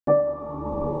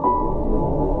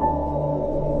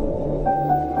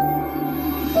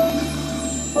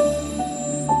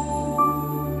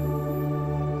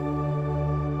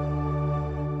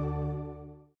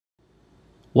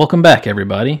Welcome back,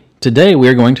 everybody. Today we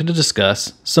are going to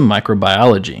discuss some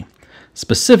microbiology.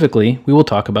 Specifically, we will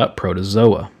talk about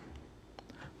protozoa.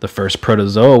 The first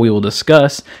protozoa we will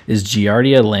discuss is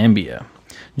Giardia lambia.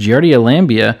 Giardia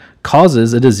lambia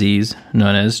causes a disease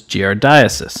known as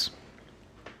Giardiasis.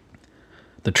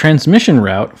 The transmission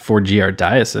route for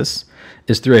Giardiasis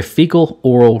is through a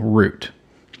fecal-oral route.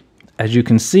 As you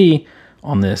can see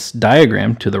on this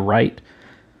diagram to the right,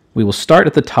 we will start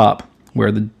at the top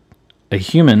where a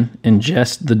human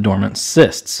ingests the dormant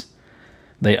cysts.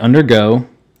 They undergo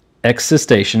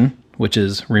excystation, which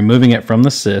is removing it from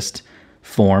the cyst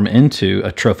form into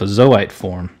a trophozoite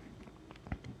form.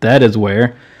 That is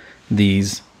where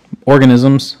these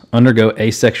organisms undergo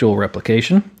asexual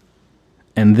replication.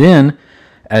 And then,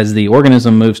 as the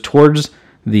organism moves towards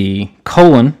the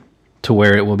colon to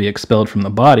where it will be expelled from the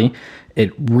body,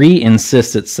 it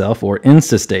re-encysts itself, or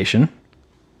encystation,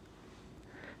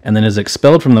 and then is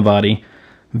expelled from the body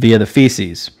via the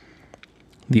feces.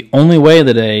 The only way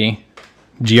that a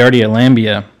Giardia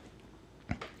lambia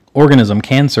organism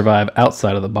can survive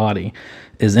outside of the body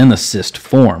is in the cyst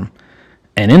form.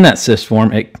 And in that cyst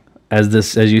form,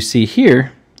 as you see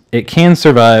here, it can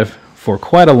survive for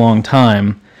quite a long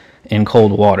time in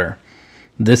cold water.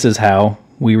 This is how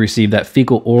we receive that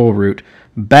fecal-oral route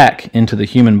back into the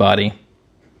human body,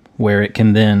 where it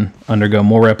can then undergo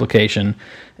more replication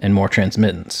and more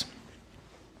transmittance.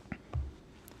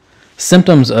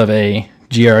 Symptoms of a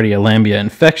Giardia lambia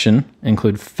infection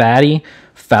include fatty,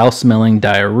 foul-smelling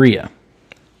diarrhea.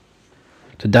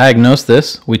 To diagnose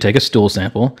this, we take a stool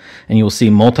sample, and you will see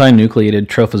multinucleated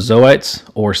trophozoites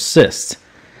or cysts.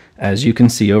 As you can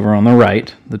see over on the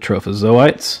right, the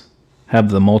trophozoites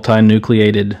have the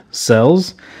multinucleated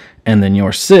cells, and then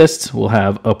your cysts will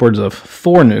have upwards of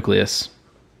 4 nucleus.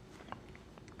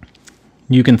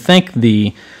 You can think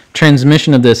the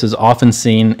transmission of this is often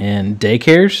seen in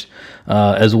daycares,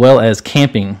 as well as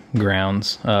camping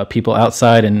grounds, people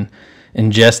outside and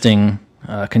ingesting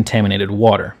contaminated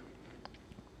water.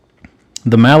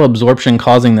 The malabsorption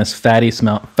causing this fatty,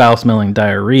 foul-smelling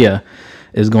diarrhea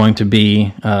is going to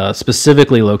be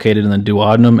specifically located in the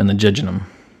duodenum and the jejunum.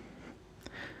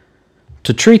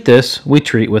 To treat this, we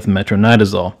treat with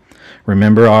metronidazole.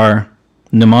 Remember, our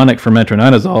mnemonic for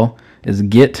metronidazole is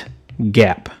get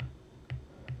gap.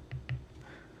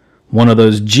 One of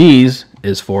those G's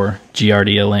is for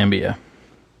Giardia lambia.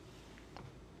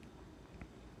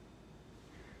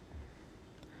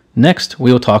 Next,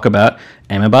 we will talk about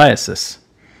Amebiasis.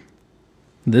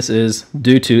 This is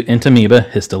due to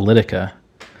Entamoeba histolytica.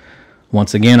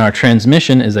 Once again, our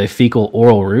transmission is a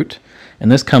fecal-oral route,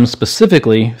 and this comes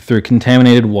specifically through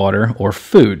contaminated water or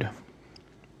food.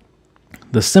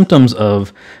 The symptoms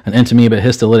of an Entamoeba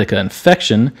histolytica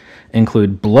infection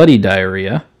include bloody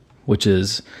diarrhea, which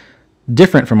is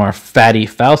different from our fatty,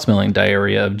 foul-smelling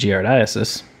diarrhea of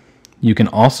Giardiasis. You can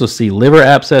also see liver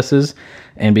abscesses,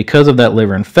 and because of that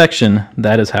liver infection,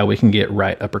 that is how we can get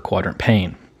right upper quadrant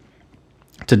pain.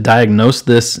 To diagnose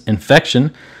this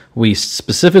infection, we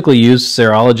specifically use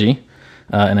serology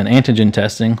and an antigen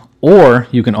testing, or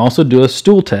you can also do a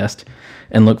stool test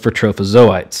and look for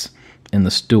trophozoites in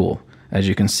the stool. As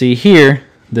you can see here,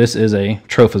 this is a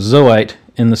trophozoite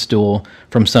in the stool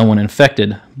from someone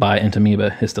infected by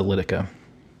Entamoeba histolytica.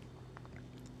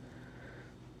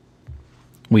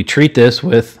 We treat this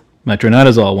with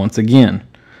metronidazole once again.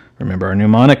 Remember our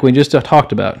mnemonic we just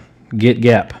talked about, get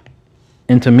gap.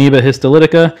 Entamoeba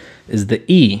histolytica is the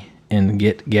E in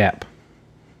get gap.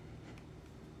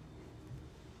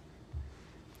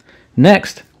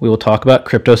 Next, we will talk about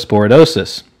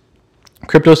cryptosporidosis.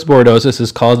 Cryptosporidosis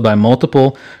is caused by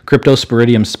multiple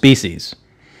Cryptosporidium species.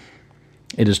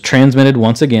 It is transmitted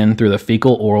once again through the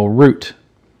fecal-oral route.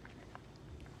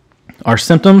 Our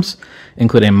symptoms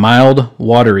include a mild,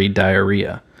 watery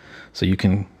diarrhea. So you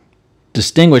can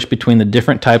distinguish between the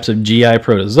different types of GI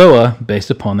protozoa based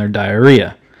upon their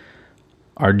diarrhea.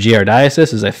 Our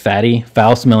Giardiasis is a fatty,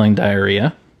 foul-smelling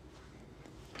diarrhea.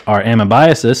 Our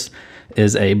Amebiasis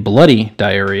is a bloody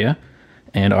diarrhea,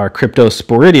 and our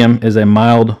Cryptosporidium is a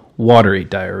mild, watery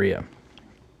diarrhea.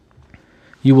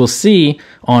 You will see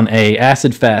on a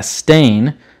acid-fast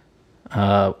stain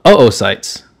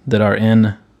oocytes that are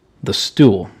in the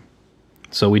stool.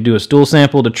 So we do a stool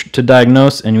sample to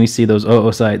diagnose, and we see those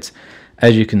oocytes,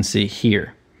 as you can see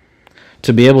here.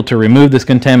 To be able to remove this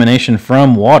contamination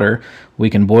from water, we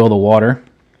can boil the water.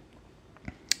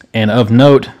 And of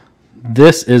note,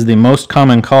 this is the most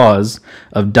common cause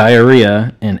of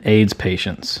diarrhea in AIDS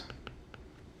patients.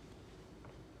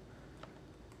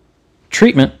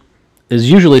 Treatment is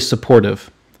usually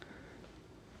supportive.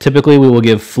 Typically, we will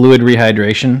give fluid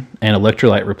rehydration and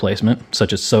electrolyte replacement,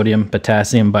 such as sodium,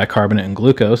 potassium, bicarbonate, and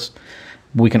glucose.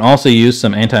 We can also use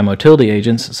some antimotility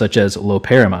agents, such as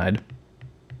loperamide.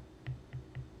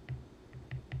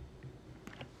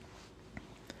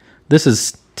 This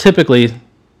is typically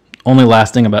only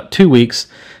lasting about 2 weeks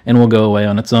and will go away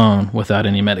on its own without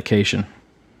any medication.